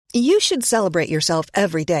You should celebrate yourself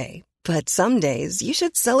every day, but some days you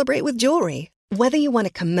should celebrate with jewelry. Whether you want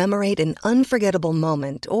to commemorate an unforgettable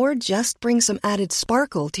moment or just bring some added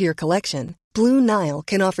sparkle to your collection, Blue Nile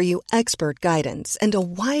can offer you expert guidance and a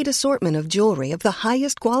wide assortment of jewelry of the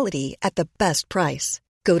highest quality at the best price.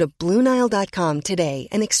 Go to BlueNile.com today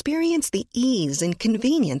and experience the ease and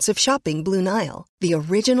convenience of shopping Blue Nile, the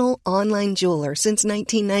original online jeweler since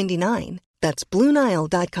 1999. That's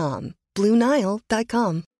BlueNile.com.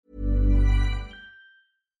 BlueNile.com.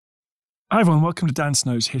 Hi everyone, welcome to Dan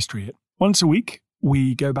Snow's History Hit. Once a week,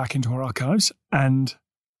 we go back into our archives and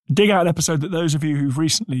dig out an episode that those of you who've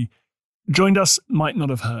recently joined us might not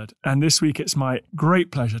have heard. And this week, it's my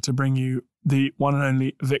great pleasure to bring you the one and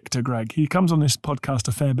only Victor Gregg. He comes on this podcast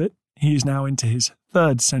a fair bit. He is now into his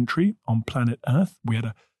third century on planet Earth. We had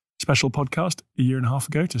a special podcast a year and a half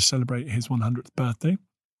ago to celebrate his 100th birthday.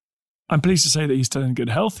 I'm pleased to say that he's still in good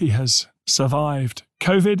health. He has survived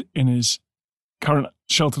COVID in his current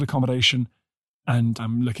sheltered accommodation, and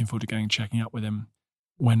I'm looking forward to going and checking up with him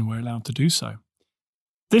when we're allowed to do so.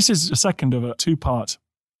 This is a second of a two-part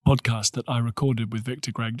podcast that I recorded with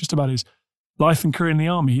Victor Gregg, just about his life and career in the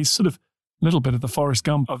army. He's sort of a little bit of the Forrest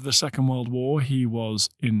Gump of the Second World War. He was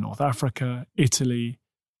in North Africa, Italy,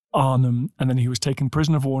 Arnhem, and then he was taken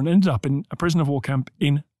prisoner of war and ended up in a prisoner of war camp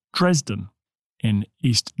in Dresden in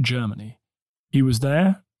East Germany. He was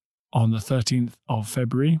there on the 13th of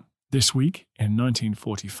February this week in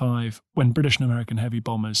 1945 when British and American heavy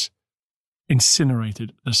bombers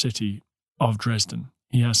incinerated the city of Dresden.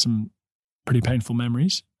 He has some pretty painful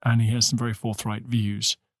memories and he has some very forthright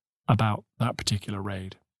views about that particular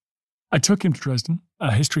raid. I took him to Dresden,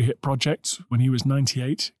 a History Hit project, when he was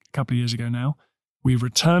 98, a couple of years ago now. We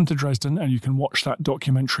returned to Dresden, and you can watch that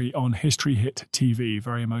documentary on History Hit TV.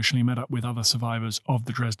 Very emotionally met up with other survivors of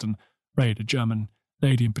the Dresden raid, a German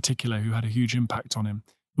lady in particular who had a huge impact on him,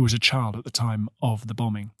 who was a child at the time of the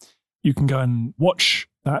bombing. You can go and watch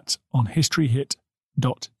that on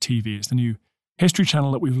historyhit.tv. It's the new history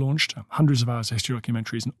channel that we've launched, hundreds of hours of history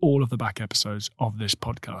documentaries and all of the back episodes of this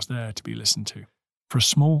podcast there to be listened to. For a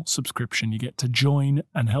small subscription, you get to join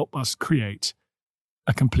and help us create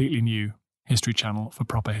a completely new history channel for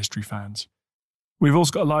proper history fans. We've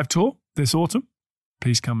also got a live tour this autumn.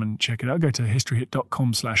 Please come and check it out. Go to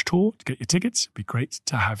historyhit.com/tour to get your tickets. It'd be great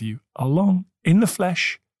to have you along in the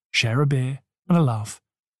flesh, share a beer and a laugh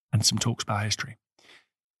and some talks about history.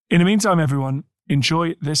 In the meantime, everyone,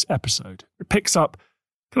 enjoy this episode. It picks up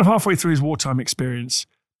kind of halfway through his wartime experience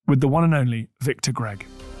with the one and only Victor Gregg.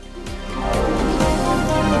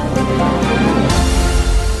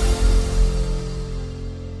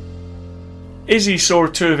 Izzy saw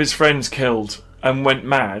two of his friends killed and went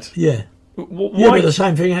mad. Yeah. Why? Yeah, but the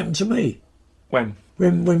same thing happened to me. When?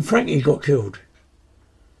 When Frankie got killed.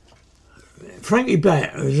 Frankie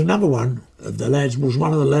Batt was another one of the lads, was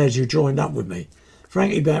one of the lads who joined up with me.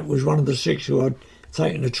 Frankie Batt was one of the 6 who I'd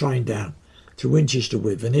taken the train down to Winchester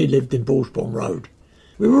with, and he lived in Bullsborough Road.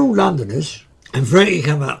 We were all Londoners, and Frankie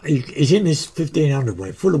come up, he's in this 1500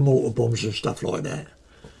 way, full of mortar bombs and stuff like that.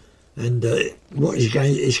 And what he's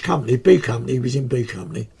going, his company, B Company, he was in B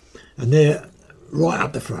Company, and they're right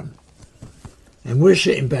up the front. And we're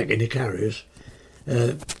sitting back in the carriers,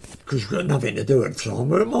 because we've got nothing to do at the time.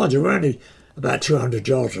 Well, mind you, we're only about 200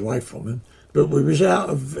 yards away from him, but we was out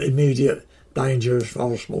of immediate danger as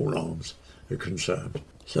far as small arms are concerned.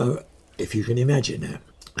 So, if you can imagine that.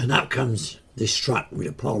 And up comes this truck with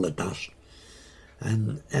a pile of dust,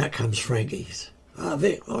 and out comes Frankie's. Oh,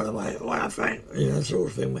 Vic, all the way, what up, Frank? You know, that sort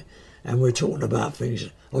of thing. And we're talking about things.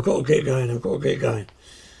 I've got to get going.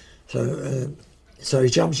 So he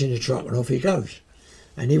jumps in the truck and off he goes.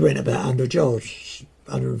 And he went about 100 yards,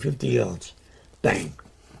 150 yards. Bang.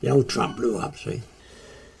 The old truck blew up, see?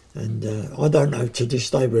 And I don't know to this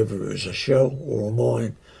day whether it was a shell or a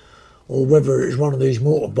mine or whether it was one of these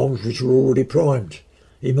mortar bombs which were already primed.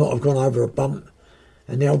 He might have gone over a bump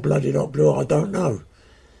and the old bloody lot blew up, I don't know.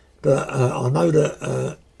 But I know that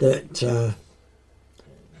the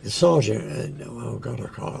sergeant, oh God, I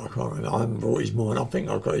can't remember, I haven't brought his mind, I think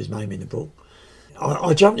I've got his name in the book.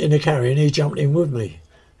 I jumped in the carrier and he jumped in with me,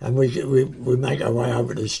 and we make our way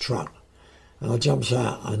over to this truck. And I jumps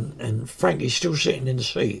out and Frankie's still sitting in the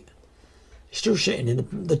seat. He's still sitting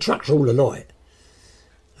in the truck's all alight,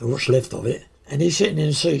 what's left of it. And he's sitting in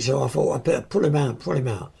the seat, so I thought I'd better pull him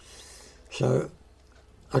out. So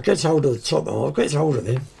I get hold of the top, I get hold of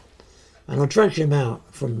him, and I drag him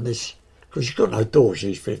out from this, because he's got no doors,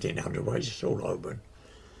 these 1500 ways, it's all open.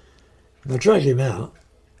 And I drag him out,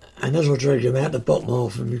 and as I drag him out, the bottom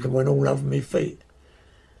half of him went all over my feet.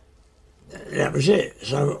 That was it.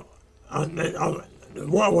 So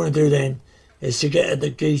what I want to do then is to get at the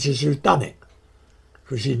geezers who've done it.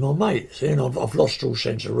 Because he's my mate, see, and I've lost all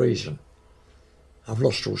sense of reason. I've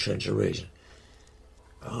lost all sense of reason.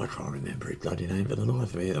 I can't remember his bloody name for the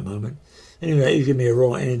life of me at the moment. Anyway, he gave me a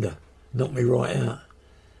right-hander, knocked me right out.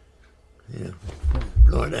 Yeah,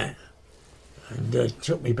 like that. And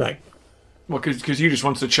took me back. Well, because you just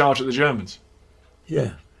wanted to charge at the Germans?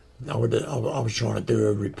 Yeah, I was trying to do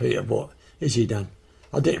a repeat of what Izzy done.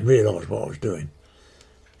 I didn't realise what I was doing.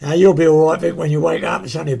 Now, you'll be all right, Vic, when you wake up.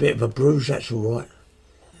 It's only a bit of a bruise, that's all right.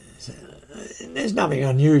 There's nothing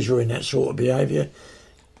unusual in that sort of behaviour.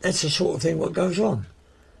 That's the sort of thing what goes on.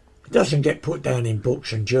 It doesn't get put down in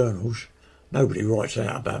books and journals. Nobody writes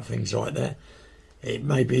out about things like that. It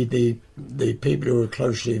may be the people who are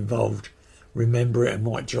closely involved remember it and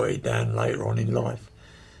might jot it down later on in life.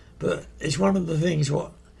 But it's one of the things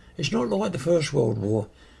it's not like the First World War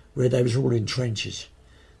where they was all in trenches.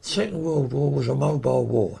 The Second World War was a mobile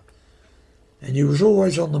war, and you was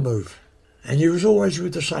always on the move, and you was always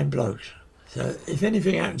with the same blokes. So if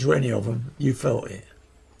anything happened to any of them, you felt it.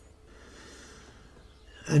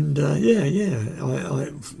 And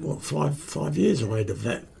I 5 years I had of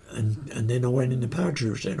that, and then I went in the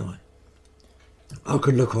paratroops, didn't I? I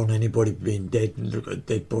could look on anybody being dead and look at a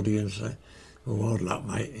dead body and say, "Oh, hard luck,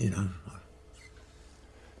 mate," you know.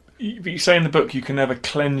 But you say in the book you can never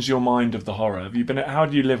cleanse your mind of the horror. How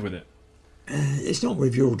do you live with it? It's not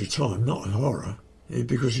with you all the time, not a horror,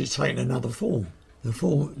 because it's taken another form. The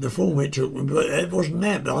form it took, but it wasn't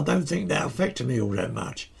that. But I don't think that affected me all that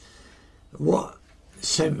much. What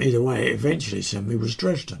sent me the way it eventually sent me was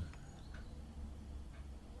Dresden.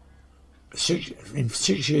 In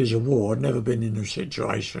 6 years of war, I'd never been in a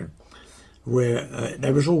situation where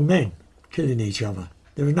there was all men killing each other.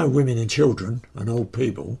 There were no women and children and old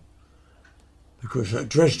people, because at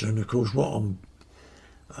Dresden, of course,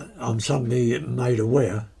 I'm suddenly made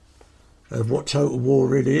aware of what total war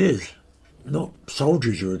really is. Not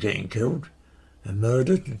soldiers who are getting killed and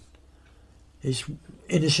murdered. It's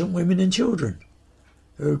innocent women and children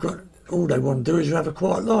who've got all they want to do is have a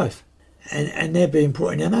quiet life, and they're being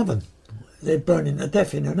put in an oven. They're burning to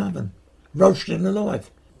death in an oven, roasting alive.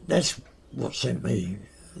 That's what sent me.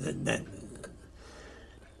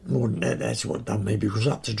 More than that, that's what done me. Because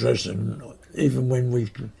up to Dresden, even when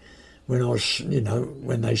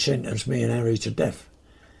they sentenced me and Harry to death,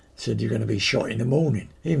 said you're going to be shot in the morning.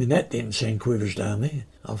 Even that didn't send quivers down me.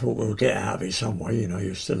 I thought we'll get out of it some way.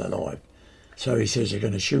 You're still alive. So he says they're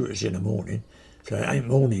going to shoot us in the morning. So it ain't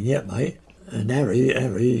morning yet, mate. And Harry,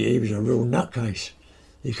 he was a real nutcase.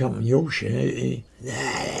 He come from Yorkshire, they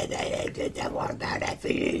want that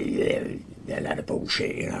thing, they're a lot of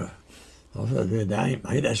bullshit, you know. I thought, they ain't,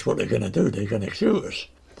 mate, that's what they're going to do, they're going to shoot us.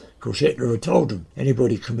 Of course, Hitler had told them,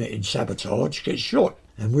 anybody committing sabotage gets shot.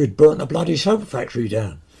 And we'd burnt a bloody soap factory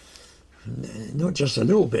down. Not just a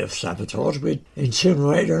little bit of sabotage, we'd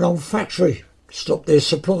incinerated an old factory, stopped their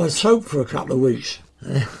supply of soap for a couple of weeks.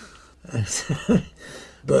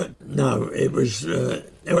 But no, it was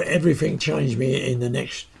everything changed me in the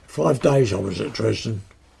next 5 days I was at Dresden.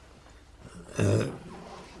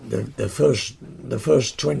 The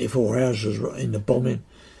first 24 hours was in the bombing,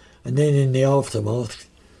 and then in the aftermath,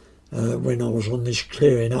 when I was on this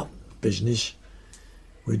clearing up business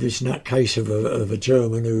with this nutcase of a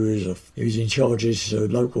German who was in charge of his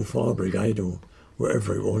local fire brigade or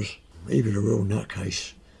whatever it was. He was a real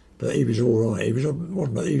nutcase, but he was all right. He was a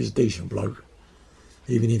decent bloke.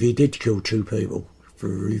 Even if he did kill 2 people for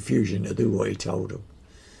refusing to do what he told them.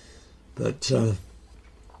 But I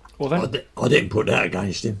didn't put that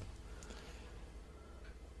against him.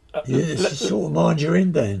 Sort of mind you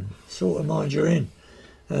in, Dan. Sort of mind you in.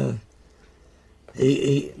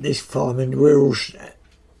 This fireman, we're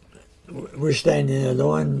standing in a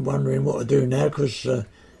line wondering what to do now, because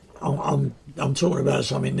I'm talking about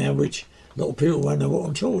something now which a lot of people won't know what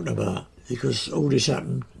I'm talking about, because all this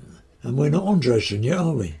happened. And we're not on Dresden yet,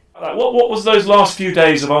 are we? What was those last few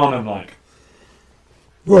days of Arnhem like?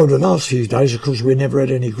 Well, the last few days, of course, we never had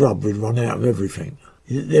any grub. We'd run out of everything.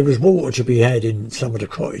 There was water to be had in some of the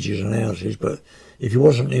cottages and houses, but if you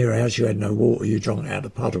wasn't near a house, you had no water. You drank out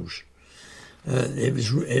of puddles.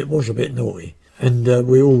 It was a bit naughty. And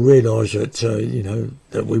we all realised that,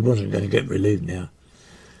 that we wasn't going to get relieved now.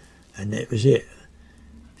 And that was it.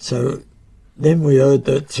 So then we heard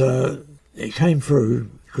that it came through.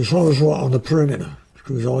 Because I was right on the perimeter,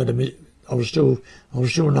 because I was still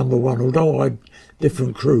number one, although I had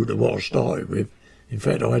different crew to what I started with. In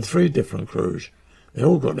fact, I had 3 different crews. They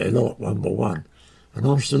all got their lot one by one, and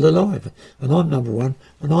I'm still alive, and I'm number one,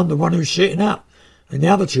 and I'm the one who's sitting up. And the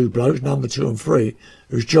other 2 blokes, number 2 and 3,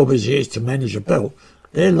 whose job is to manage a belt,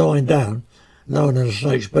 they're lying down, lower than a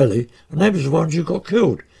snake's belly, and they was the ones who got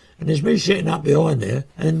killed. And there's me sitting up behind there,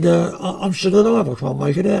 and I'm still alive, I can't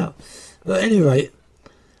make it out. But anyway,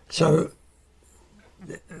 so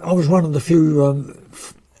I was one of the few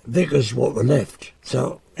vicars what were left.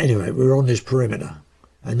 So anyway, we were on this perimeter,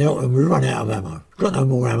 and we run out of ammo. Got no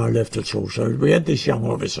more ammo left at all, so we had this young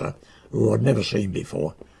officer, who I'd never seen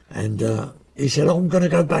before, and he said, I'm going to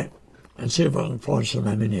go back and see if I can find some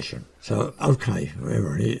ammunition. So, okay,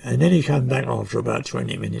 and then he came back after about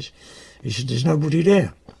 20 minutes. He said, there's nobody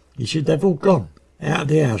there. He said, they've all gone out of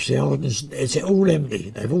the house. It's all empty.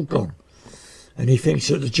 They've all gone. And he thinks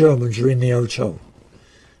that the Germans are in the hotel.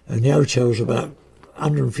 And the hotel's about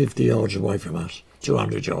 150 yards away from us,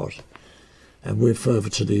 200 yards. And we're further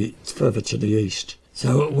to the east.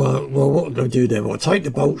 So, well, what we're going to do then? Well, take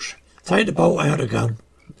the bolt out of the gun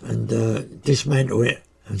and dismantle it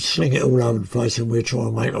and sling it all over the place, and we'll try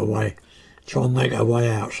and make our way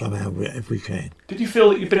out somehow if we can. Did you feel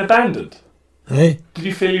that you'd been abandoned? Eh? Did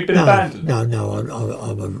you feel you'd been abandoned? No,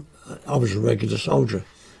 I was a regular soldier.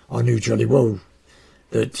 I knew jolly well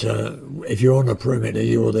that if you're on the perimeter,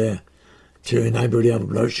 you're there to enable the other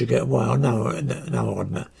blokes to get away. No, I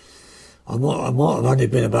might have only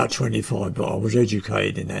been about 25, but I was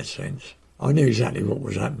educated in that sense. I knew exactly what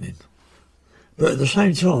was happening. But at the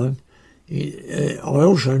same time, I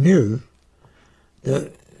also knew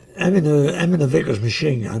that having a Vickers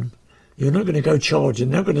machine gun, you're not going to go charging.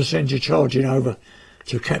 They're not going to send you charging over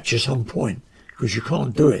to capture some point, because you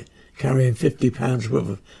can't do it carrying 50 pounds worth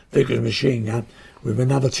of Vickers machine gun with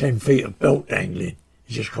another 10 feet of belt dangling.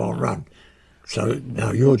 You just can't run. So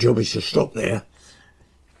now your job is to stop there,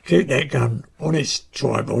 keep that gun on its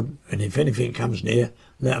tripod, and if anything comes near,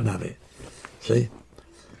 let them have it. See?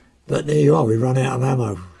 But there you are, we run out of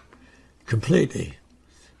ammo completely.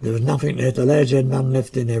 There was nothing there. The lads had none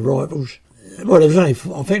left in their rifles. Well, I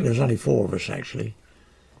think there was only 4 of us actually.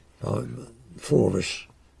 4 of us.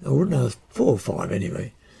 Oh, no, 4 or 5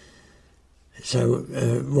 anyway. So,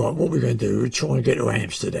 right, what we're going to do, we're trying to get to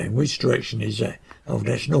Amsterdam. Which direction is that? Oh,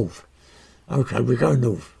 that's north. Okay, we go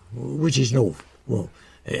north. Which is north? Well,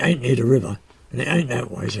 it ain't near the river, and it ain't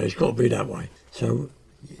that way, so it's got to be that way. So,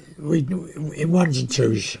 in ones and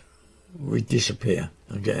twos, we disappear.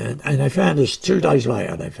 And they found us 2 days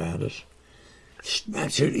later. They found us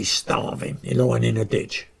absolutely starving, lying in a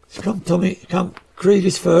ditch. Come, Tommy, come. Gregg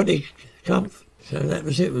is 30. Come. So that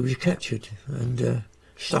was it. We were captured and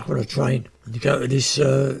stuck on a train and go to this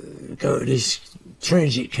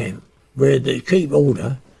transit camp where to keep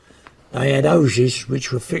order. They had hoses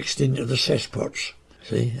which were fixed into the cesspots.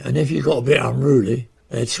 See, and if you got a bit unruly,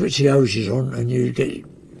 they'd switch the hoses on and you get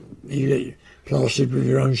plastered with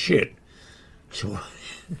your own shit. So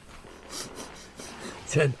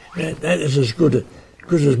that is as good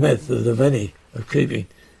as method of any of keeping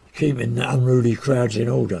the unruly crowds in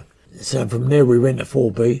order. So from there we went to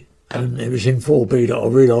 4B, and it was in 4B that I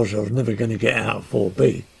realised I was never going to get out of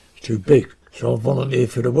 4B. It's too big. So I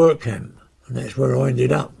volunteered for the work camp, and that's where I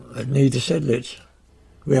ended up, at Niedersedlitz.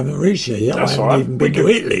 We haven't reached there yet. That's I haven't even been to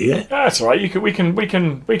Italy yet. That's all right. We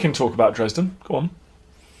can talk about Dresden. Go on.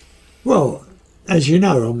 Well, as you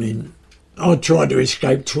know, I mean, I tried to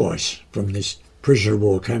escape twice from this prisoner of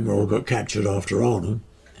war camp where I got captured after Arnhem,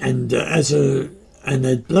 and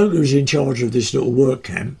the bloke who was in charge of this little work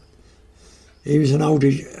camp, he was an old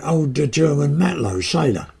German matlow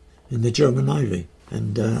sailor in the German Navy,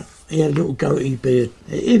 and he had a little goatee beard.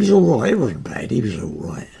 He was all right. It wasn't bad. He was all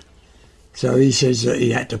right. So he says that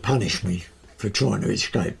he had to punish me for trying to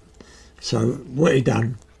escape. So what he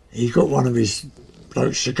done, he got one of his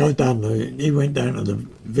blokes to go down he went down to the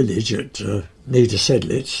village at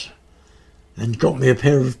Niedersedlitz and got me a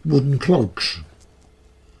pair of wooden clogs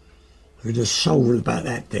with a sole about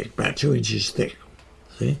that thick, about 2 inches thick.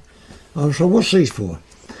 See? So what's these for?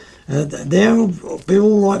 They'll be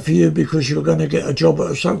all right for you because you're going to get a job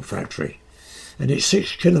at a soap factory, and it's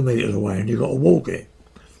 6 kilometres away and you've got to walk it.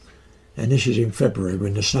 And this is in February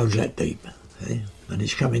when the snow's that deep, see? And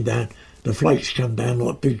it's coming down, the flakes come down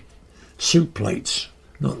like big soup plates,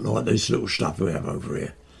 not like this little stuff we have over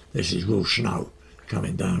here. This is real snow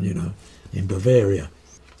coming down, you know, in Bavaria.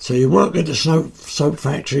 So you work at the soap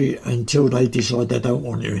factory until they decide they don't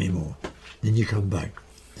want you anymore. Then you come back.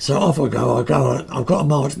 So off I go, I've got a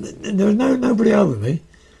march. There was nobody over me.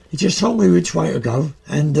 He just told me which way to go,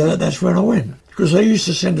 and that's when I went. Because they used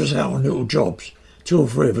to send us out on little jobs, 2 or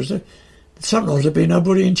 3 of us. Sometimes there'd be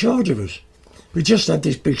nobody in charge of us. We just had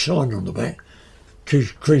this big sign on the back,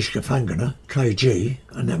 Kriegsgefangene, KG,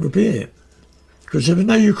 and that would be it. Because there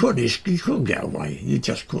was you couldn't get away. You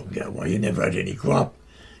just couldn't get away. You never had any grub.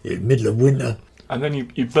 It was middle of winter. And then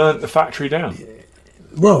you burnt the factory down.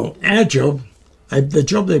 Well, our job The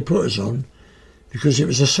job they put us on, because it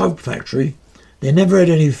was a soap factory, they never had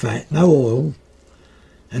any fat, no oil,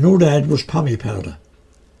 and all they had was pumice powder,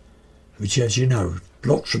 which, as you know,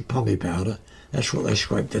 blocks of pumice powder, that's what they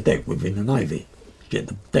scrape the deck with in the Navy, to get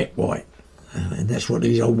the deck white. And that's what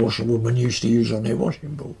these old washerwomen used to use on their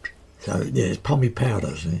washing boards. So, yeah, it's pumice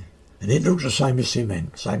powder, see? And it looks the same as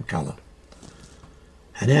cement, same colour.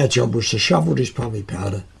 And our job was to shovel this pumice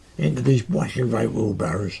powder into these whacking great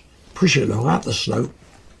wheelbarrows, push it along up the slope,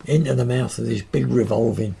 into the mouth of this big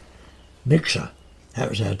revolving mixer. That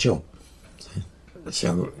was our job.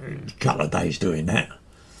 So a couple of days doing that.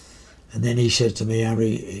 And then he said to me,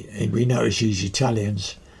 Harry, we noticed these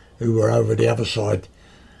Italians who were over the other side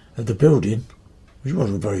of the building, which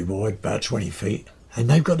wasn't very wide, about 20 feet, and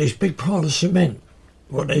they've got this big pile of cement,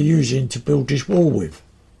 what they're using to build this wall with.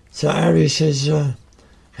 So Harry says,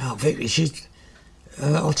 Vic, he said,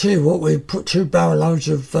 I'll tell you what, we put 2 barrel loads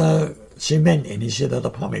of cement in instead of the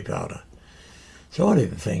pumice powder. So I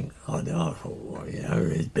didn't think, I thought, well, you know,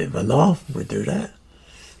 it's a bit of a laugh, we'd do that.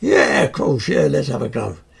 Yeah, of course, yeah, let's have a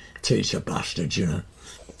go. Teach the bastards, you know.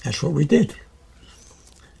 That's what we did.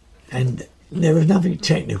 And there was nothing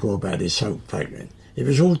technical about this soap factory. It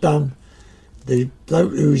was all done. The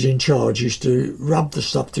bloke who was in charge used to rub the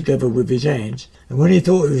stuff together with his hands, and when he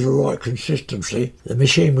thought it was the right consistency, the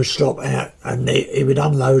machine would stop out and he would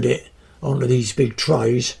unload it onto these big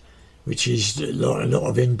trays, which is like a lot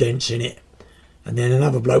of indents in it, and then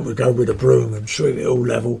another bloke would go with a broom and sweep it all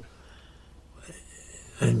level,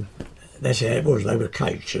 and that's how it was. They were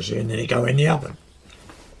cakes, you see, and then it'd go in the oven.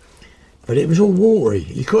 But it was all watery.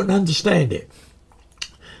 He couldn't understand it.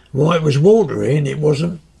 Why it was watery and it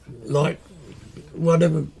wasn't like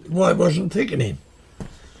whatever, why it wasn't thickening.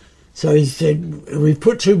 So he said, we've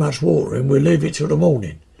put too much water in, we'll leave it till the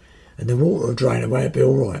morning and the water will drain away, it'll be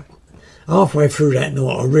all right. Halfway through that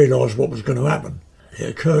night I realised what was going to happen. It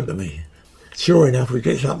occurred to me. Sure enough, we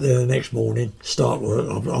get up there the next morning, start work,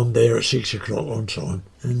 I'm there at 6 o'clock on time,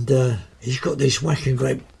 and he's got this whacking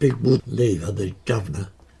great big wood lever, the governor,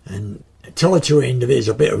 and tied to the end of it is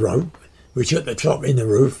a bit of rope, which at the top in the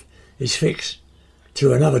roof is fixed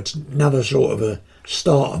to another sort of a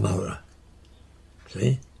starter motor.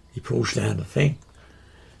 See? He pulls down the thing,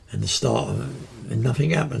 and the starter, and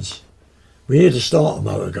nothing happens. We hear the starter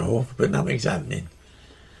motor go off, but nothing's happening.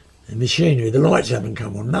 The machinery, the lights haven't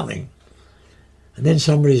come on, nothing. And then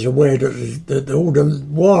somebody's aware that all the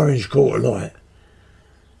wiring's caught alight.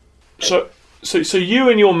 So you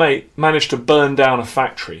and your mate managed to burn down a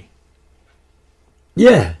factory?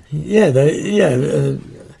 Yeah,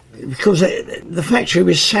 because the factory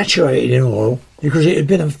was saturated in oil, because it had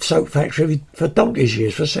been a soap factory for donkey's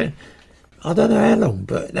years, I don't know how long,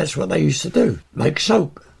 but that's what they used to do, make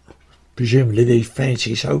soap. Presumably these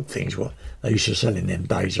fancy soap things, what they used to sell in them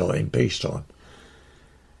days, like in peacetime.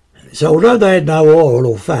 So although they had no oil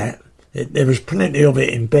or fat, there was plenty of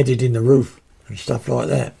it embedded in the roof and stuff like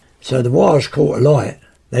that. So the wires caught alight.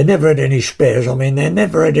 They never had any spares. I mean, they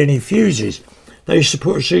never had any fuses. They used to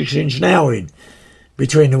put a 6-inch nail in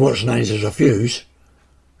between the what's-names as a fuse.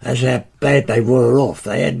 That's how bad they were off.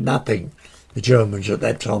 They had nothing, the Germans, at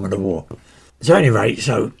that time of the war. So anyway,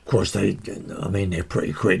 so of course they're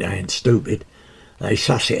pretty quick, they ain't stupid. They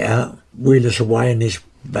suss it out, wheel us away in this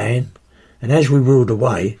van, and as we wheeled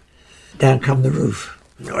away, down come the roof.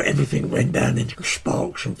 Everything went down into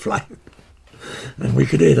sparks and flame. And we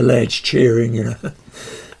could hear the lads cheering, you know.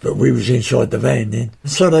 But we was inside the van then.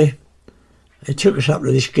 So they took us up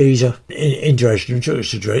to this geezer in Dresden, took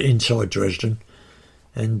us to inside Dresden.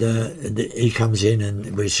 And he comes in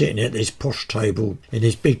and we're sitting at this posh table in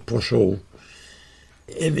this big posh hall.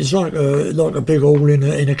 It was like a big hall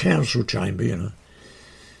in a council chamber, you know.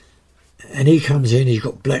 And he comes in, he's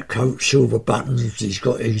got black coat, silver buttons, he's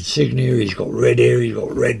got insignia, he's got red hair,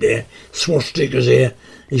 swastikas here,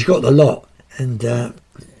 he's got the lot. And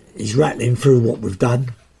he's rattling through what we've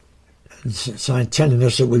done, and telling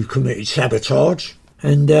us that we've committed sabotage,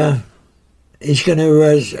 and he's going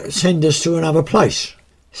to send us to another place.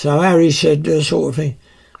 So Harry said, sort of thing,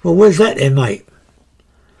 well, where's that then, mate?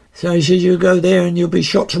 So he said, you go there and you'll be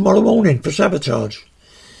shot tomorrow morning for sabotage.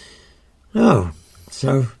 Oh,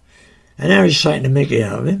 so... And Harry's taking the mickey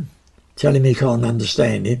out of him, telling him he can't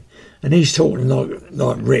understand him, and he's talking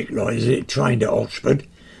like Rick, like he's trained at Oxford,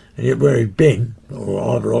 and where he'd been,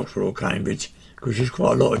 or either Oxford or Cambridge, because there's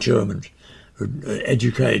quite a lot of Germans,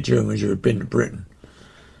 educated Germans who had been to Britain.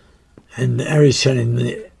 And Harry's telling him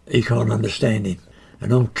that he can't understand him,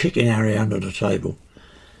 and I'm kicking Harry under the table,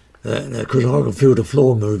 because I can feel the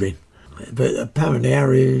floor moving. But apparently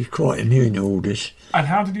Harry is quite immune to all this. And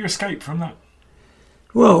how did you escape from that?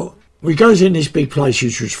 Well, we goes in this big place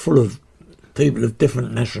which was full of people of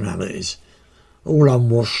different nationalities, all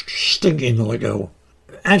unwashed, stinking like hell.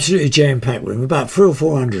 Absolutely jam-packed with them, about 300 or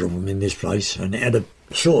 400 of them in this place, and it had a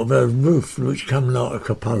sort of a roof which come like a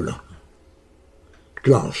cupola,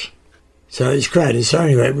 glass. So it's crowded. So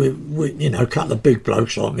anyway, we you know, a couple of big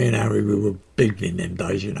blokes like me and Harry, we were big in them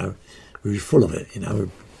days, you know. We were full of it, you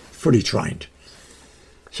know, fully trained.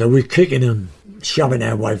 So we're kicking and shoving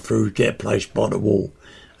our way through, get a place by the wall,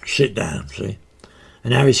 sit down, see.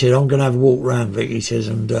 And Harry said, I'm going to have a walk round, Vic, he says,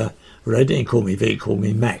 and well, they didn't call me Vic, they called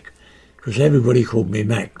me Mac, because everybody called me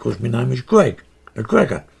Mac, because my name was Gregg, a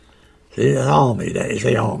Gregor. See, the army, that is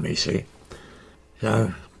the army, see.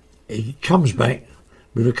 So he comes back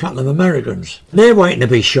with a couple of Americans. They're waiting to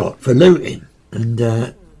be shot for looting. And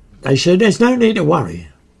they said, there's no need to worry,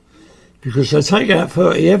 because they take out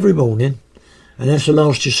 30 every morning, and that's the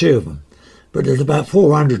last you see of them. But there's about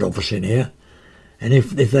 400 of us in here, and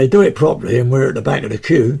if they do it properly and we're at the back of the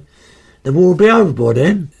queue, the war will be over by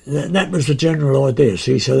then. That was the general idea,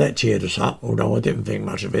 see, so that cheered us up, although I didn't think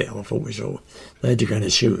much of it. I thought we saw, they're going to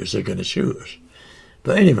shoot us, they're going to shoot us.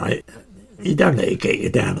 But anyway, you don't let it get you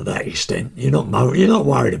down to that extent. You're not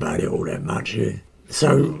worried about it all that much.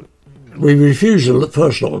 So we refused the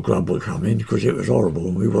first lot of grub would come in because it was horrible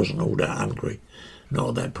and we wasn't all that hungry, not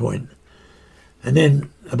at that point. And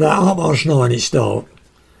then about 9:30 it's dark,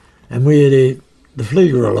 and we hear the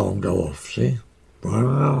Flieger alarm go off, see?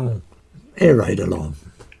 Air raid alarm.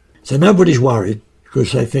 So nobody's worried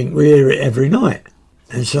because they think we hear it every night.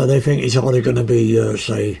 And so they think it's either going to be,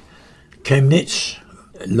 say, Chemnitz,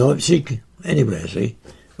 Leipzig, anywhere, see?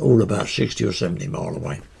 All about 60 or 70 miles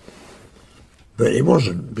away. But it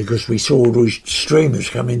wasn't, because we saw all these streamers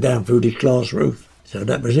coming down through this glass roof. So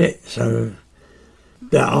that was it. So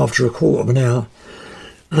that after a quarter of an hour,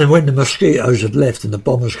 and when the mosquitoes had left and the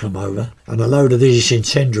bombers come over, and a load of these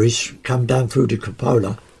incendiaries come down through the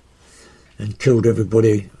cupola and killed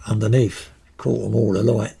everybody underneath, caught them all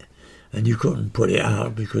alight, and you couldn't put it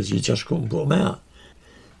out because you just couldn't put them out.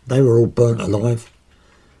 They were all burnt alive.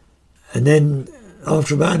 And then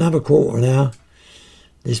after about another quarter of an hour,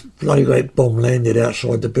 this bloody great bomb landed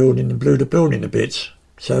outside the building and blew the building to bits.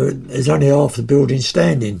 So there's only half the building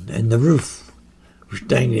standing, and the roof was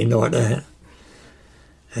dangling like that.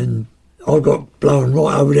 And I got blown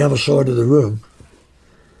right over the other side of the room,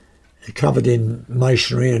 covered in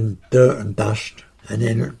masonry and dirt and dust. And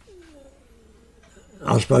then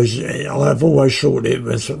I suppose I've always thought it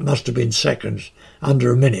must have been seconds,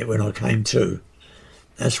 under a minute when I came to.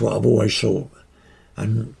 That's what I've always thought.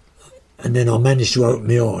 And then I managed to open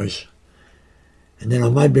my eyes. And then I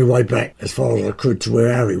made my way back as far as I could to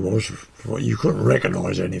where Harry was. You couldn't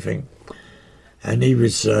recognise anything. And he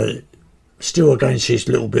was still against his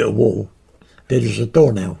little bit of wall. There was a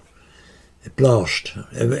doornail, a blast,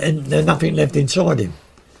 and there's nothing left inside him.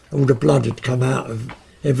 All the blood had come out of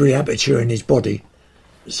every aperture in his body.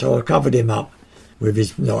 So I covered him up with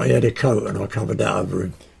his, like, he had a coat, and I covered that over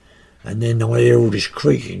him. And then I hear all this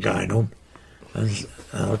creaking going on, and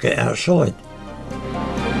I get outside.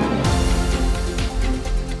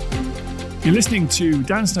 You're listening to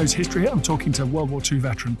Dan Snow's History. I'm talking to World War II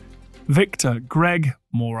veteran Victor Gregg.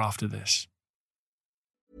 More after this.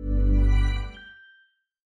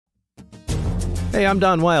 Hey, I'm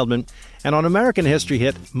Don Wildman, and on American History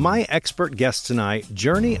Hit, my expert guests and I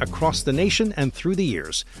journey across the nation and through the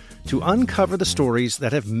years to uncover the stories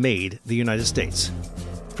that have made the United States.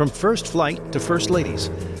 From first flight to first ladies,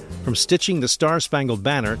 from stitching the Star-Spangled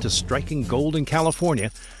Banner to striking gold in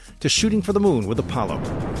California to shooting for the moon with Apollo.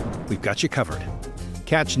 We've got you covered.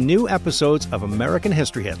 Catch new episodes of American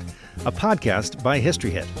History Hit, a podcast by History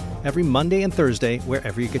Hit, every Monday and Thursday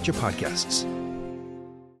wherever you get your podcasts.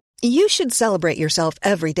 You should celebrate yourself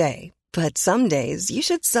every day, but some days you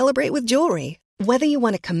should celebrate with jewelry. Whether you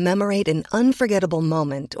want to commemorate an unforgettable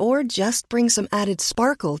moment or just bring some added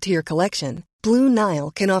sparkle to your collection, Blue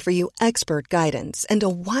Nile can offer you expert guidance and a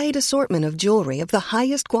wide assortment of jewelry of the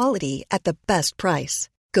highest quality at the best price.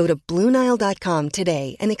 Go to BlueNile.com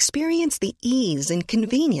today and experience the ease and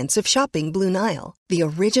convenience of shopping Blue Nile, the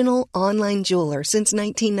original online jeweler since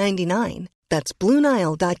 1999. That's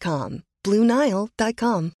BlueNile.com.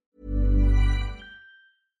 BlueNile.com.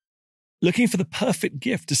 Looking for the perfect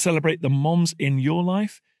gift to celebrate the moms in your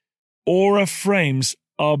life? Aura frames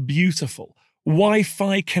are beautiful,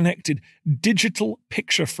 Wi-Fi connected digital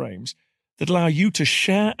picture frames that allow you to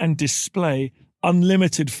share and display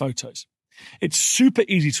unlimited photos. It's super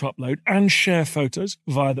easy to upload and share photos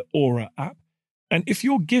via the Aura app. And if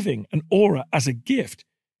you're giving an Aura as a gift,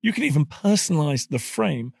 you can even personalize the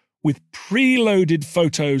frame with preloaded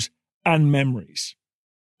photos and memories.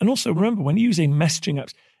 And also remember, when using messaging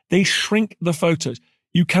apps, they shrink the photos.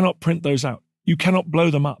 You cannot print those out. You cannot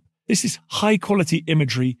blow them up. This is high-quality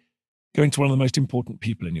imagery going to one of the most important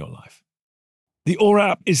people in your life. The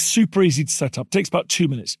Aura app is super easy to set up, takes about 2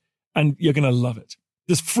 minutes, and you're going to love it.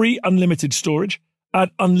 There's free unlimited storage,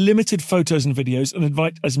 add unlimited photos and videos, and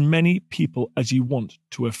invite as many people as you want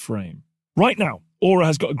to a frame. Right now, Aura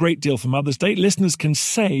has got a great deal for Mother's Day. Listeners can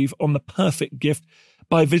save on the perfect gift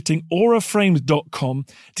by visiting auraframes.com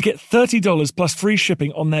to get $30 plus free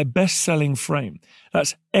shipping on their best-selling frame.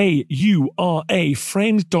 That's AURA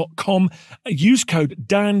frames.com. Use code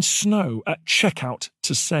DANSNOW at checkout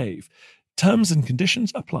to save. Terms and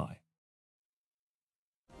conditions apply.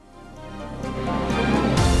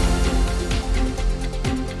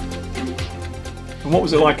 And what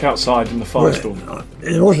was it like outside in the firestorm? Well,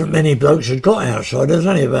 there wasn't many blokes that got outside. There was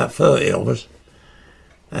only about 30 of us.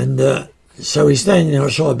 And so we're standing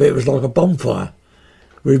outside, but it was like a bonfire.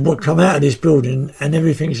 We'd come out of this building and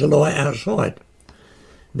everything's alight outside.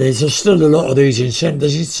 There's still a lot of these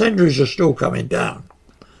incendiaries. Incendiaries are still coming down.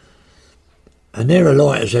 And they're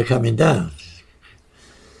alight as they're coming down.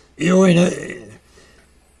 You're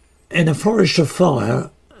in a forest of fire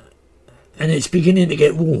and it's beginning to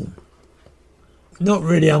get warm. Not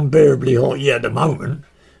really unbearably hot yet at the moment,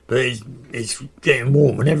 but it's getting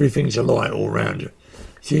warm and everything's alight all around you.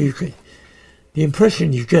 So the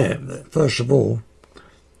impression you get, first of all,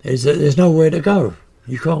 is that there's nowhere to go.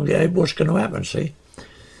 You can't get out. What's going to happen, see?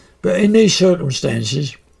 But in these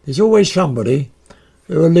circumstances, there's always somebody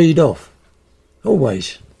who will lead off.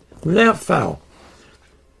 Always. Without fail.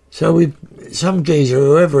 So some geezer,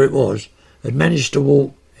 whoever it was, had managed to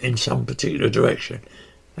walk in some particular direction,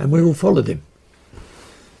 and we all followed him.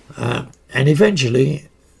 And eventually,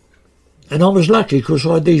 and I was lucky because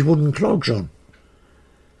I had these wooden clogs on,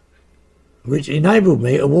 which enabled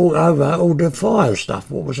me to walk over all the fire stuff,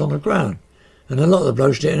 what was on the ground. And a lot of the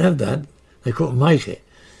blokes didn't have that. They couldn't make it.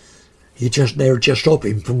 They were just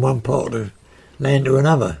hopping from one part of the land to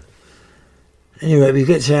another. Anyway, we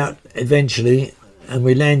get out eventually, and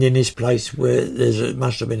we land in this place where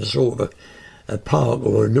must have been a sort of a park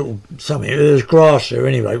or a little something. There's grass there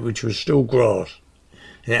anyway, which was still grass.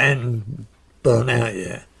 It hadn't burnt out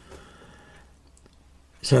yet.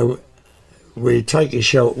 So we take a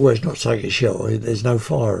shelter. Well, it's not take a shelter. There's no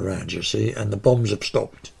fire around, you see, and the bombs have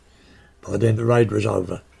stopped. By then the raid was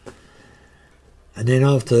over. And then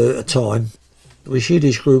after a time, we see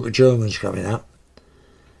this group of Germans coming up,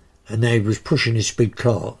 and they was pushing this big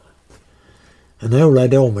cart, and they all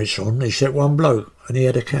had helmets on, except one bloke, and he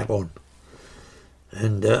had a cap on.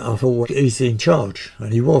 And I thought, well, he's in charge,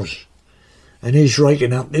 and he was. And he's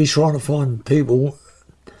raking up, he's trying to find people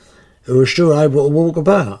who are still able to walk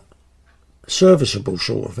about. Serviceable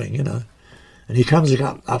sort of thing, you know. And he comes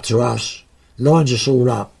up to us, lines us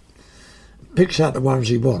all up, picks out the ones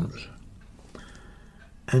he wants,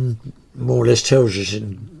 and more or less tells us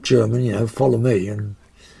in German, you know, follow me. And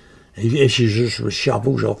he issues us with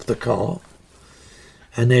shovels off the cart.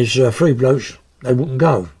 And there's 3 blokes, they wouldn't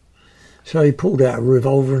go. So he pulled out a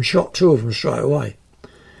revolver and shot 2 of them straight away.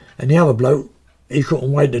 And the other bloke, he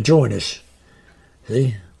couldn't wait to join us.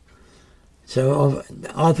 See? So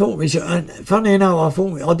I thought myself, funny enough,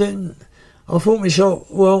 I thought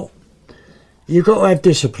myself, well, you've got to have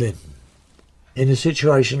discipline in a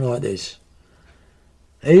situation like this.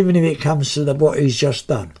 Even if it comes to what he's just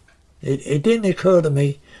done. It didn't occur to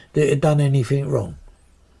me that he'd done anything wrong.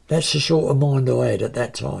 That's the sort of mind I had at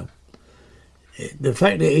that time. The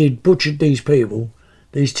fact that he'd butchered these people,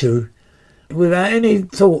 these 2, without any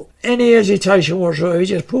thought, any hesitation whatsoever, he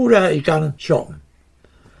just pulled out his gun and shot them.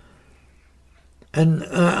 And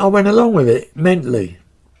I went along with it, mentally.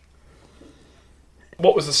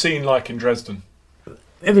 What was the scene like in Dresden?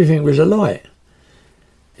 Everything was alight.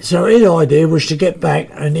 So his idea was to get back,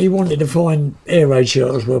 and he wanted to find air raid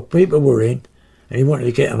shelters where people were in, and he wanted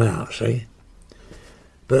to get them out, see?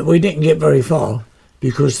 But we didn't get very far,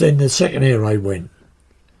 because then the second air raid went.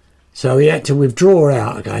 So he had to withdraw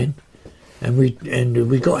out again, and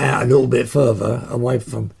we got out a little bit further, away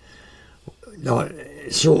from, like,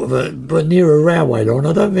 sort of but near a railway line.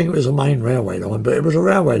 I don't think it was a main railway line, but it was a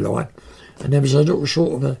railway line, and there was a little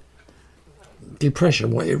sort of a depression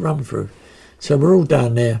what it run through. So we're all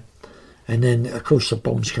down there, and then of course the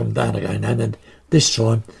bombs come down again, and then this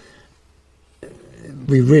time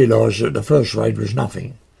we realised that the first raid was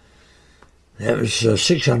nothing. There was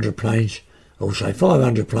 600 planes, or say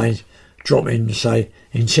 500 planes, dropping, say,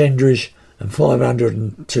 incendiaries and 500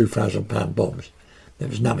 and 2,000 pound bombs. There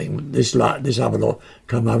was nothing. This other lot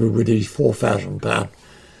come over with these 4,000 pound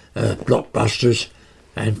blockbusters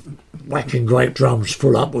and whacking great drums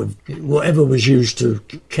full up with whatever was used to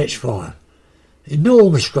catch fire.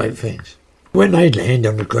 Enormous great things. When they land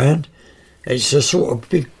on the ground, it's a sort of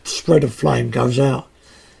big spread of flame goes out.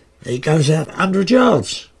 It goes out 100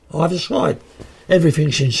 yards either side.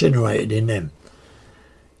 Everything's incinerated in them.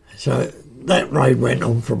 So that raid went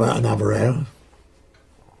on for about another hour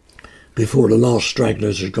before the last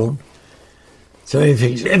stragglers had gone. So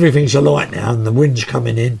everything's alight now, and the wind's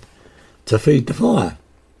coming in to feed the fire.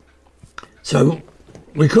 So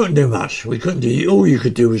we couldn't do much. We couldn't do. All you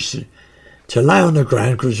could do was to lay on the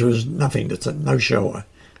ground, because there was nothing, no shelter.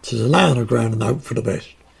 To lay on the ground and hope for the best.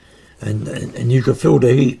 And you could feel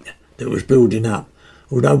the heat that was building up.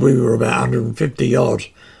 Although we were about 150 yards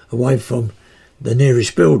away from the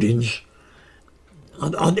nearest buildings,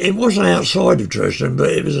 it wasn't outside of Dresden,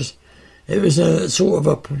 but it was a sort of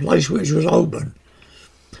a place which was open,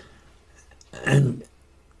 and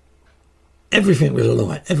everything was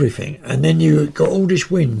alight, everything. And then you got all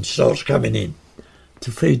this wind starts coming in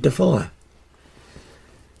to feed the fire.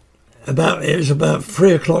 It was about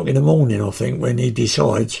 3 o'clock in the morning, I think, when he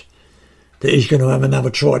decides that he's going to have another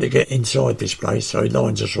try to get inside this place. So he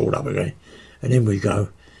lines us all up again, and in we go.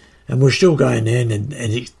 And we're still going there, and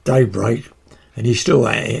it's daybreak, and he's still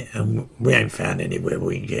at it, and we ain't found anywhere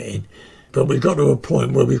we can get in. But we got to a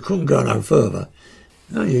point where we couldn't go no further.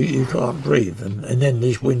 No, you can't breathe, and then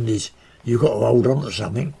this wind is, you've got to hold on to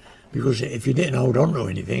something, because if you didn't hold on to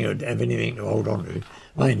anything, or have anything to hold on to,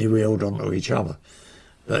 mainly we held on to each other.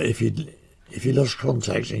 But if you lost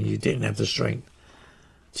contact and you didn't have the strength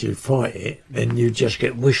to fight it, then you just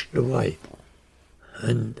get whisked away.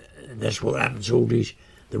 And that's what happened to all the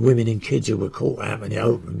women and kids who were caught out in the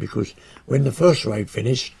open, because when the first raid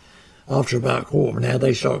finished, after about a quarter of an hour,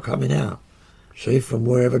 they start coming out, see, from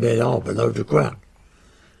wherever they are below the ground.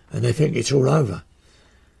 And they think it's all over.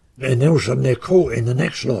 And all of a sudden they're caught in the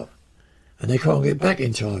next lot, and they can't get back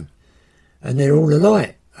in time. And they're all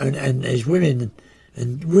alight, and there's women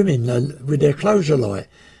with their clothes alight,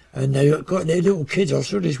 and they've got their little kids. I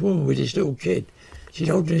saw this woman with this little kid. She's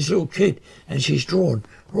holding this little kid, and she's drawn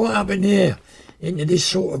right up in the air into this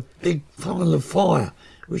sort of big funnel of fire,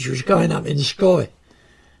 which was going up in the sky.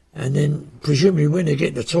 And then, presumably, when they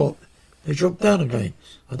get to the top, they drop down again.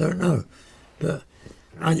 I don't know. But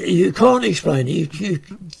you can't explain it. You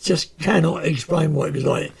just cannot explain what it was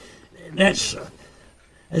like. That's,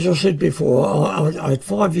 as I said before, I had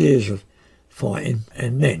 5 years of fighting,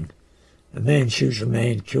 and men. A man shoots a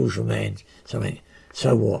man, kills a man, something.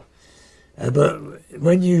 So what? But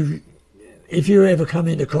if you ever come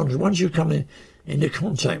into contact, once you come into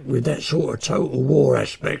contact with that sort of total war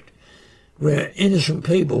aspect, where innocent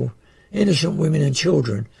people, innocent women and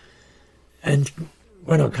children, and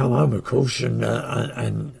when I come home, of course, and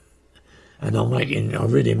I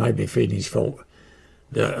really made me feel his fault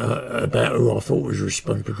about who I thought was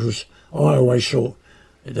responsible, because I always thought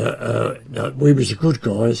that we was the good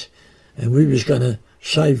guys, and we was going to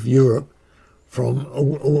save Europe from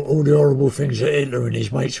all the horrible things that Hitler and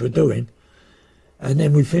his mates were doing, and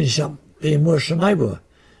then we finished up being worse than they were,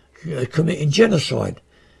 committing genocide.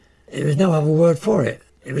 There was no other word for it.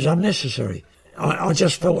 It was unnecessary. I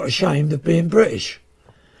just felt ashamed of being British.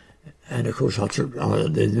 And of course I took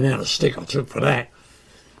the amount of stick I took for that.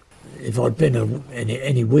 If I'd been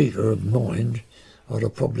any weaker of mind, it'd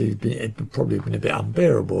have probably been a bit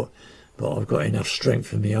unbearable. But I've got enough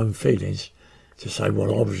strength in my own feelings to say,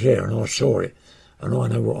 well, I was there and I saw it, and I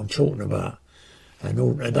know what I'm talking about.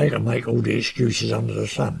 And they can make all the excuses under the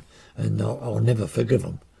sun, and I'll never forgive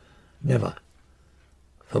them, never,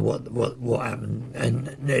 for what happened.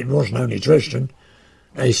 And it wasn't only Dresden;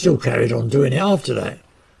 they still carried on doing it after that,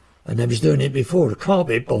 and they was doing it before, the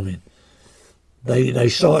carpet bombing. They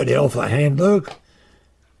started it off at Hamburg,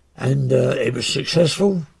 and it was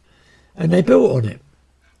successful, and they built on it.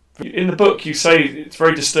 In the book, you say it's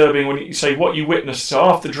very disturbing when you say what you witnessed. So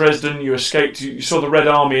after Dresden, you escaped. You saw the Red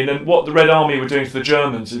Army, and then what the Red Army were doing to the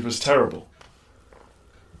Germans. It was terrible.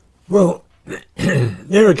 Well,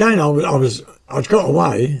 there again, I'd got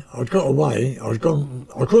away. I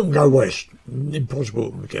couldn't go west.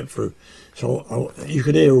 Impossible to get through. So you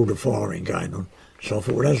could hear all the firing going on. So I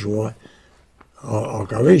thought, well, that's all right. I'll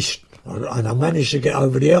go east, and I managed to get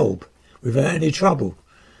over the Elbe without any trouble.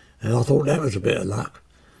 And I thought that was a bit of luck.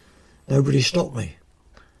 Nobody stopped me.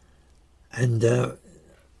 And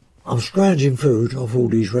I'm scrounging food off all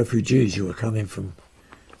these refugees who were coming from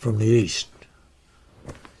the east.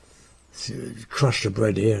 So, crushed the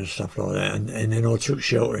bread here and stuff like that. And then I took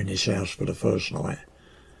shelter in this house for the first night.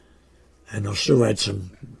 And I still had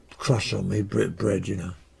some crust on me, bread, you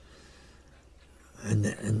know.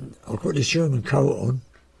 And I've got this German coat on,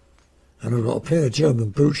 and I've got a pair of German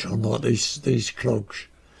boots on, like these clogs.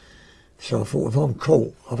 So I thought, if I'm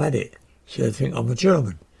caught, I've had it. So they think I'm a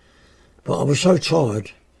German. But I was so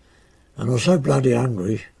tired, and I was so bloody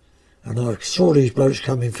hungry, and I saw these blokes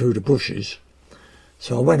coming through the bushes,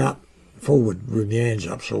 so I went up forward with my hands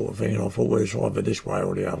up sort of thing, and I thought, well, it's either this way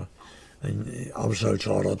or the other. And I was so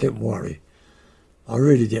tired, I didn't worry. I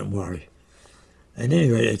really didn't worry. And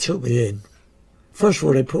anyway, they took me in. First of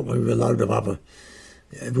all, they put me with a load of other,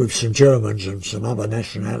 with some Germans and some other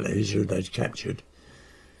nationalities who they'd captured.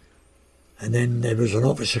 And then there was an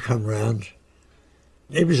officer come round.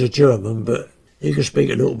 He was a German, but he could speak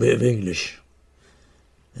a little bit of English.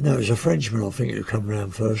 And that was a Frenchman, I think, who come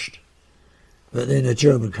round first. But then a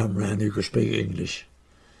German come round who could speak English.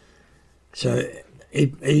 So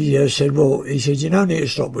he said, well, he said, you don't need to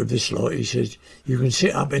stop with this lot. He said, you can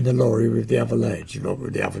sit up in the lorry with the other lads, not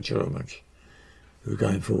with the other Germans who were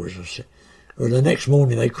going forwards. I said, well, the next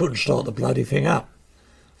morning they couldn't start the bloody thing up.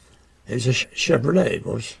 It was a Chevrolet, it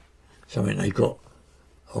was, something they got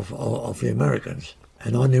off the Americans.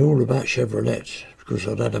 And I knew all about Chevrolets because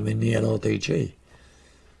I'd had them in the LRDG.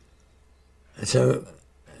 And so,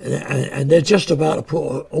 and they're just about to put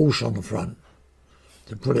a horse on the front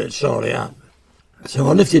to put it slightly up. So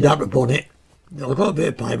I lifted up the bonnet, I got a bit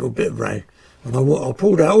of paper, a bit of rag, and I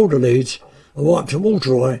pulled out all the leads, I wiped them all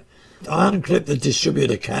dry, I unclipped the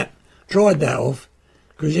distributor cap, dried that off,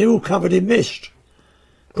 because they're all covered in mist.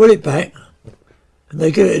 Put it back, and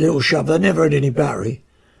they give it a little shove. They never had any battery,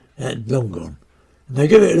 that had long gone. And they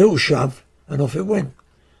give it a little shove, and off it went.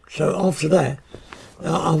 So after that,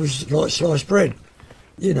 I was like sliced bread.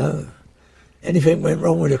 You know, anything went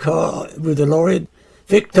wrong with the car, with the lorry,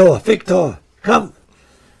 Victor, come.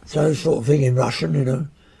 So sort of thing in Russian, you know.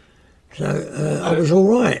 So I was all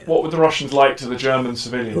right. What were the Russians like to the German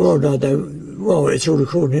civilians? Well, no, it's all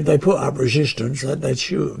according. If they put up resistance, they'd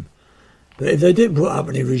shoot them. But if they didn't put up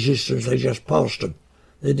any resistance, they just passed them.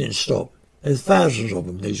 They didn't stop. There's thousands of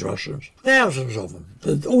them, these Russians. Thousands of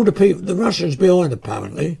them. All the people, the Russians behind,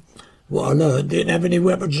 apparently, what I learned, didn't have any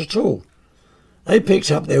weapons at all. They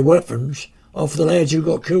picked up their weapons off the lads who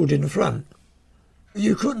got killed in the front.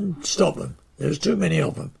 You couldn't stop them. There was too many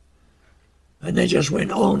of them. And they just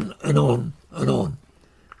went on and on and on,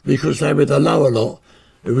 because they were the lower lot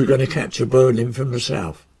who were going to capture Berlin from the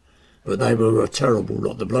south. But they were a terrible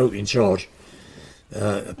lot. The bloke in charge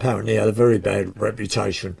apparently had a very bad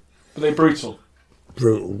reputation. Were they brutal?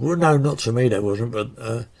 Brutal. Well, no, not to me they wasn't,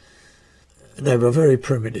 but they were very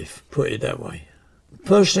primitive, put it that way.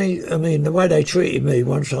 Personally, I mean, the way they treated me,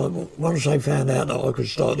 once they found out that I could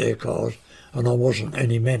start their cars and I wasn't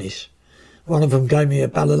any menace, one of them gave me a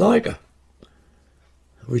balalaika,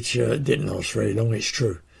 which didn't last very long, it's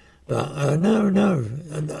true. But no.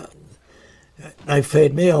 They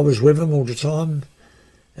fed me, I was with them all the time.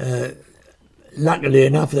 Luckily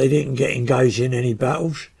enough, they didn't get engaged in any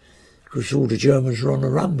battles, because all the Germans were on the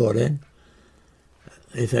run by then.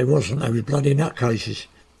 If they wasn't, they were bloody nutcases.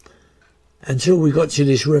 Until we got to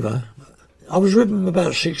this river. I was with them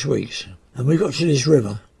about 6 weeks, and we got to this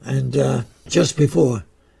river, and just before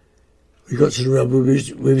we got to the river,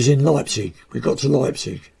 we was in Leipzig. We got to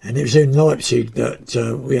Leipzig, and it was in Leipzig that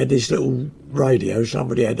we had this little radio.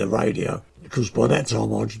 Somebody had a radio, because by that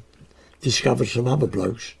time I'd discovered some other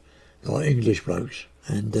blokes, like English blokes,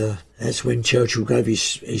 and that's when Churchill gave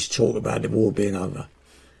his talk about the war being over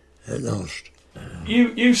at last.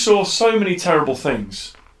 You saw so many terrible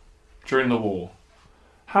things during the war.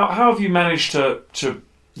 How have you managed to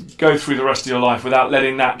go through the rest of your life without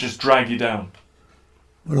letting that just drag you down?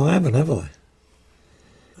 Well, I haven't, have I?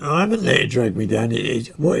 I haven't let it drag me down.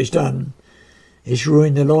 What it's done is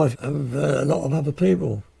ruined the life of a lot of other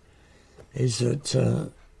people. Is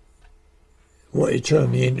that what it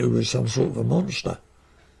turned me into was some sort of a monster.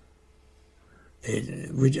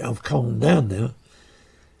 I've calmed down now,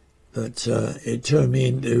 but it turned me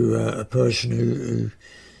into a person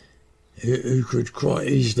who could quite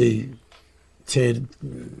easily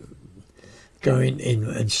go in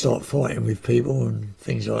and start fighting with people and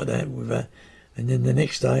things like that. And then the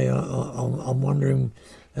next day I'm wondering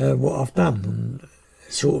what I've done. And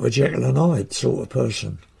sort of a Jekyll and Hyde sort of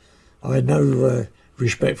person. I had no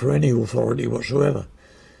respect for any authority whatsoever.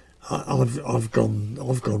 I've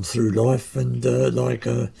gone through life and like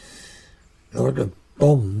a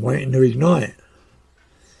bomb waiting to ignite.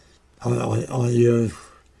 I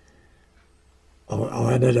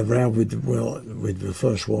had a row with the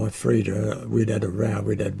first wife, Frida. We'd had a row,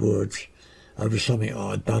 we'd had words over something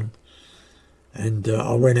I'd done. And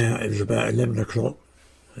I went out, it was about 11 o'clock,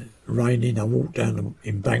 raining. I walked down the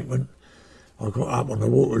embankment. I got up on the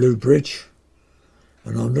Waterloo Bridge,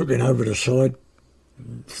 and I'm looking over the side,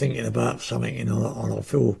 thinking about something, and I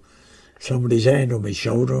feel somebody's hand on my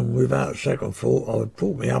shoulder, and without a second thought, I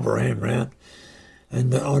pulled my other hand round,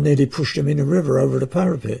 And I nearly pushed him in the river over the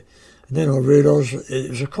parapet. And then I realised it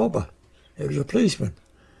was a copper. It was a policeman.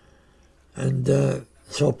 And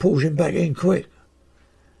so I pulled him back in quick.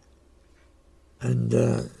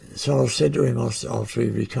 And so I said to him after he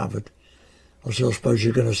recovered, I said, I suppose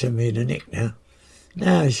you're going to send me in the nick now?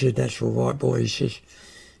 No, he said, that's all right, boy. He says,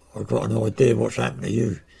 I've got an idea what's happened to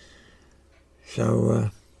you. So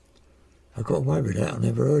I got away with that. I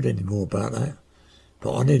never heard any more about that.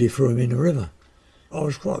 But I nearly threw him in the river. I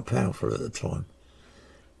was quite powerful at the time.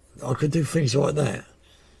 I could do things like that.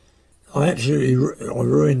 I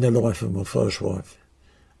ruined the life of my first wife.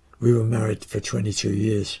 We were married for 22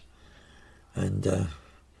 years. And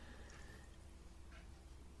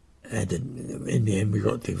in the end we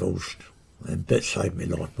got divorced. And Bet saved my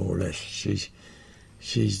life, more or less. She's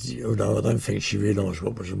although I don't think she realised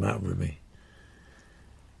what was the matter with me.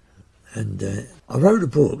 And I wrote a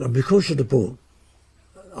book, and because of the book,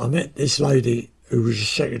 I met this lady who was the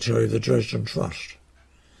secretary of the Dresden Trust.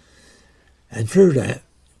 And through that,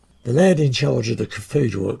 the lad in charge of the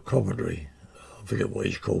cathedral at Coventry, I forget what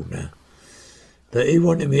he's called now, that he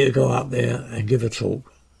wanted me to go up there and give a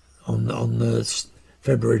talk on the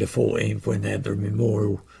February the 14th when they had the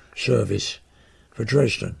memorial service for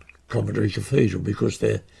Dresden, Coventry Cathedral, because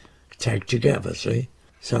they're tagged together, see?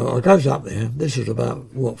 So I goes up there, this was about,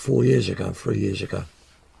 3 years ago.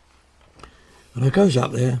 And I goes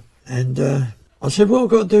up there and I said, what I've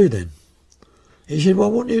got to do then? He said, well,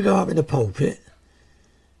 I want you to go up in the pulpit,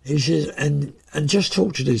 he says, and just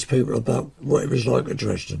talk to these people about what it was like at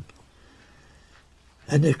Dresden.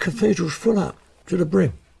 And the cathedral's full up to the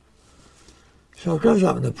brim. So I goes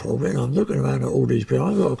up in the pulpit and I'm looking around at all these people. I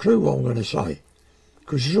haven't got a clue what I'm going to say,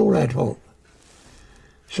 because it's all ad hoc.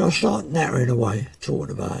 So I start nattering away,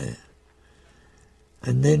 talking about it.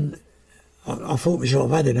 And then I thought to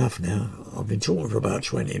myself, I've had enough now. I've been talking for about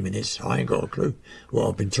 20 minutes. I ain't got a clue what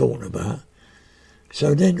I've been talking about.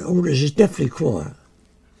 So then all this is deathly quiet.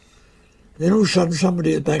 Then all of a sudden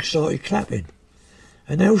somebody at the back started clapping.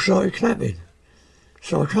 And they all started clapping.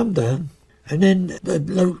 So I come down, and then the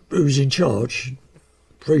bloke who was in charge,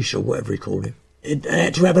 priest or whatever he called him, they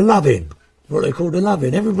had to have a love-in, what they called a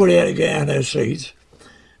love-in. Everybody had to get out of their seats,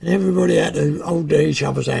 and everybody had to hold each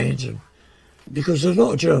other's hands, because there's a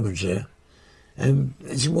lot of Germans there, and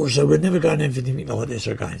so we're never going to anything like this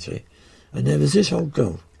again, see. And there was this old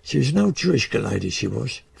girl. She was an old Jewish lady, she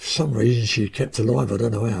was. For some reason she kept alive, I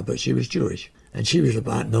don't know how, but she was Jewish. And she was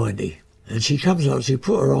about 90. And she comes up, she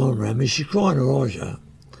put her arm around me, she's crying her eyes out.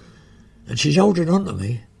 And she's holding on to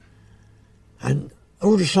me. And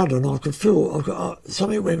all of a sudden I could feel,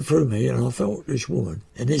 something went through me and I felt this woman.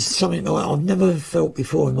 And it's something like I've never felt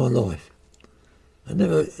before in my life.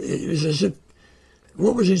 It was as if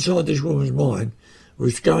what was inside this woman's mind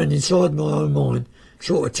was going inside my own mind,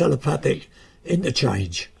 sort of telepathic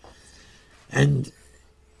interchange. And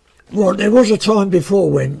well, there was a time before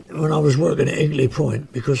when I was working at Hinkley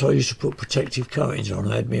Point, because I used to put protective coatings on.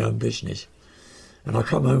 I had my own business. And I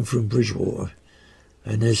come home from Bridgewater,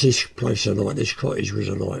 and there's this place alight, this cottage was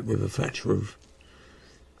alight with a thatched roof.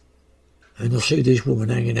 And I see this woman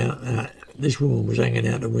hanging out, this woman was hanging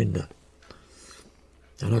out the window.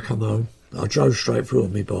 And I come home, I drove straight through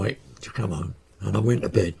on my bike to come home, and I went to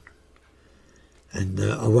bed. And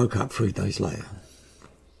I woke up 3 days later.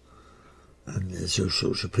 And there's all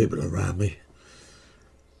sorts of people around me.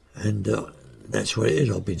 And that's what it is.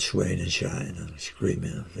 I've been swearing and shouting and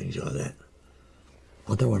screaming and things like that.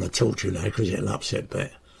 I don't want to talk to you now because it'll upset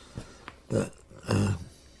Bet. But, and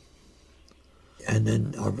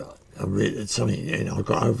then I read something, and I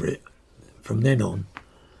got over it from then on.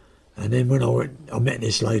 And then when I met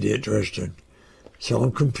this lady at Dresden. So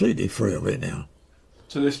I'm completely free of it now.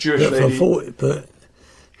 So this Jewish lady... But of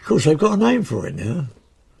course they've got a name for it now.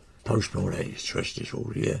 Post-mortem stress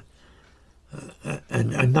disorder, yeah.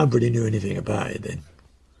 And nobody knew anything about it then.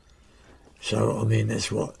 So I mean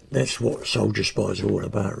that's what Soldier Spy is all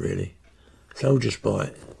about, really. Soldier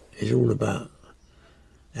Spy is all about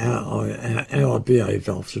how I behaved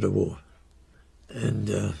after the war,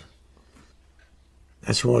 and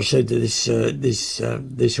that's why I said to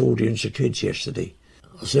this audience of kids yesterday.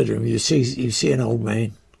 I said to them, you see an old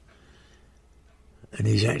man, and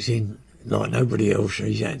he's acting like nobody else, or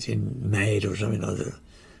he's acting mad or something like that.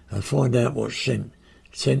 And find out what sent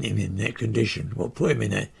him in that condition, what put him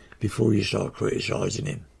in that, before you start criticising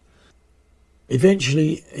him.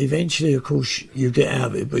 Eventually, of course, you get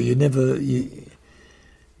out of it, but you're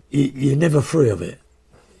never free of it.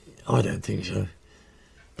 I don't think so.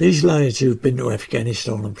 These lads who've been to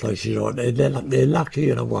Afghanistan and places like that, they're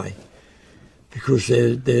lucky in a way, because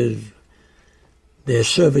they're their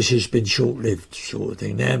service has been short-lived, sort of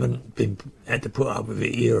thing. They haven't had to put up with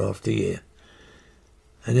it year after year.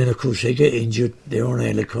 And then, of course, they get injured, they're on a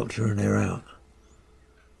helicopter and they're out.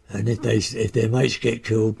 And if their mates get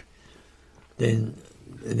killed, then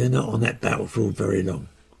they're not on that battlefield very long.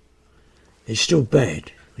 It's still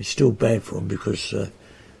bad. It's still bad for them because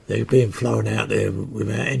they're being flown out there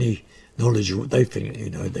without any knowledge of what they think.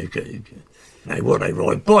 They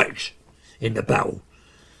ride bikes in the battle.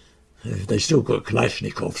 They still got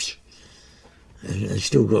Kalashnikovs. And they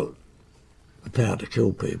still got the power to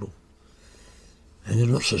kill people. And they're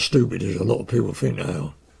not so stupid as a lot of people think they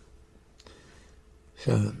are.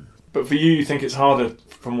 So, but for you think it's harder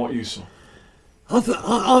from what you saw?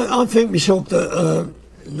 I think myself that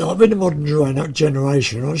like with the modern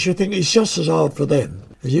generation, I should think it's just as hard for them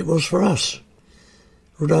as it was for us.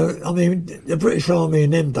 Although, I mean, the British Army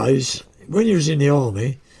in them days, when you was in the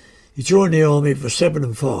army, you joined the army for 7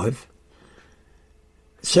 and 5,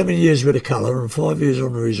 7 years with the colour and 5 years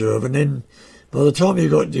on the reserve, and then by the time you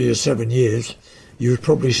got to your 7 years, you was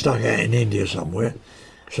probably stuck out in India somewhere.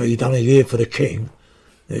 So you done a year for the king,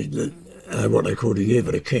 what they called a year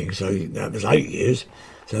for the king, so that was 8 years.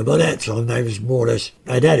 So by that time they was more or less,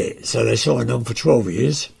 they'd had it. So they signed on for 12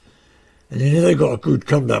 years. And then if they got a good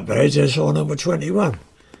conduct badge, they signed on for 21.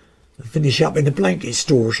 They finish up in a blanket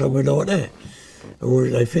store or somewhere like that. Or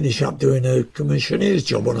they finish up doing a commissioner's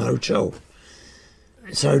job on a hotel.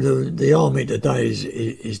 So the army today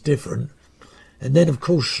is different. And then, of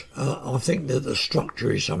course, I think that the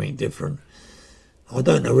structure is something different. I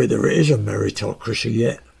don't know whether it is a meritocracy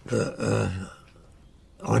yet, but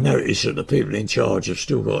I notice that the people in charge have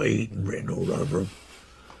still got Eton written all over them.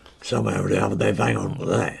 Somehow or the other, they've hang on to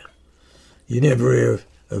that. You never hear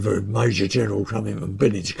of a major general coming from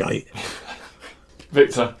Billingsgate.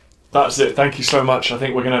 Victor, that's it. Thank you so much. I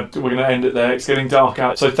think we're gonna end it there. It's getting dark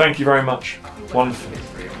out, so thank you very much. Wonderful.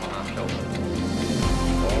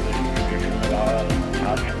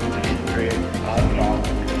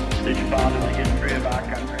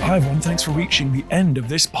 Hi everyone, thanks for reaching the end of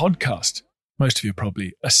this podcast. Most of you are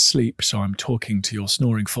probably asleep, so I'm talking to your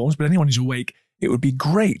snoring forms, but anyone who's awake, it would be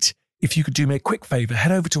great if you could do me a quick favour,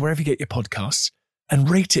 head over to wherever you get your podcasts and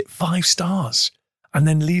rate it 5 stars, and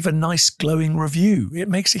then leave a nice glowing review. It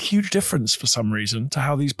makes a huge difference for some reason to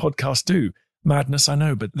how these podcasts do. Madness, I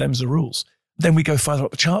know, but them's the rules. Then we go further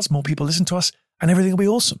up the charts, more people listen to us, and everything will be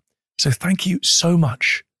awesome. So thank you so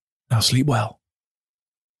much. Now sleep well.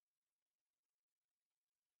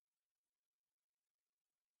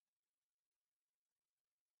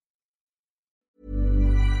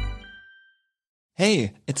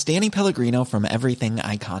 Hey, it's Danny Pellegrino from Everything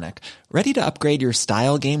Iconic. Ready to upgrade your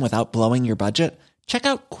style game without blowing your budget? Check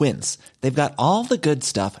out Quince. They've got all the good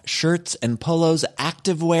stuff, shirts and polos,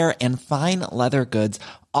 activewear, and fine leather goods,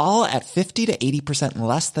 all at 50 to 80%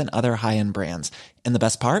 less than other high-end brands. And the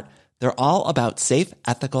best part? They're all about safe,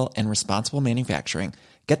 ethical, and responsible manufacturing.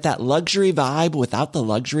 Get that luxury vibe without the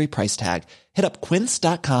luxury price tag. Hit up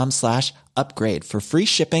quince.com/upgrade for free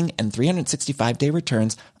shipping and 365-day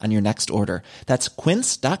returns on your next order. That's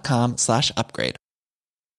quince.com/upgrade.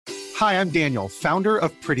 Hi, I'm Daniel, founder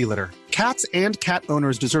of Pretty Litter. Cats and cat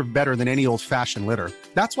owners deserve better than any old-fashioned litter.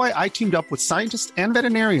 That's why I teamed up with scientists and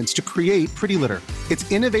veterinarians to create Pretty Litter. Its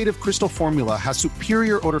innovative crystal formula has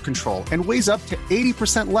superior odor control and weighs up to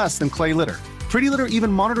 80% less than clay litter. Pretty Litter even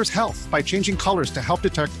monitors health by changing colors to help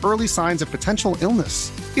detect early signs of potential illness.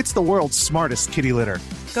 It's the world's smartest kitty litter.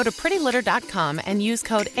 Go to prettylitter.com and use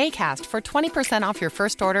code ACAST for 20% off your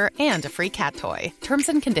first order and a free cat toy. Terms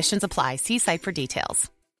and conditions apply. See site for details.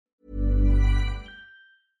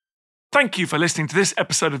 Thank you for listening to this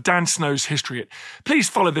episode of Dan Snow's History Hit. Please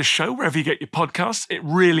follow this show wherever you get your podcasts. It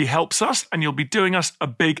really helps us, and you'll be doing us a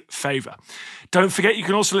big favour. Don't forget, you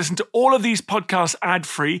can also listen to all of these podcasts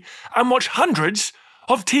ad-free and watch hundreds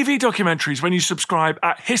of TV documentaries when you subscribe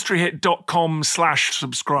at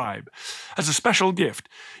historyhit.com/subscribe. As a special gift,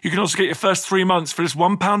 you can also get your first 3 months for just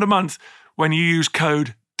 £1 a month when you use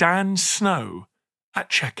code DANSNOW at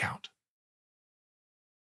checkout.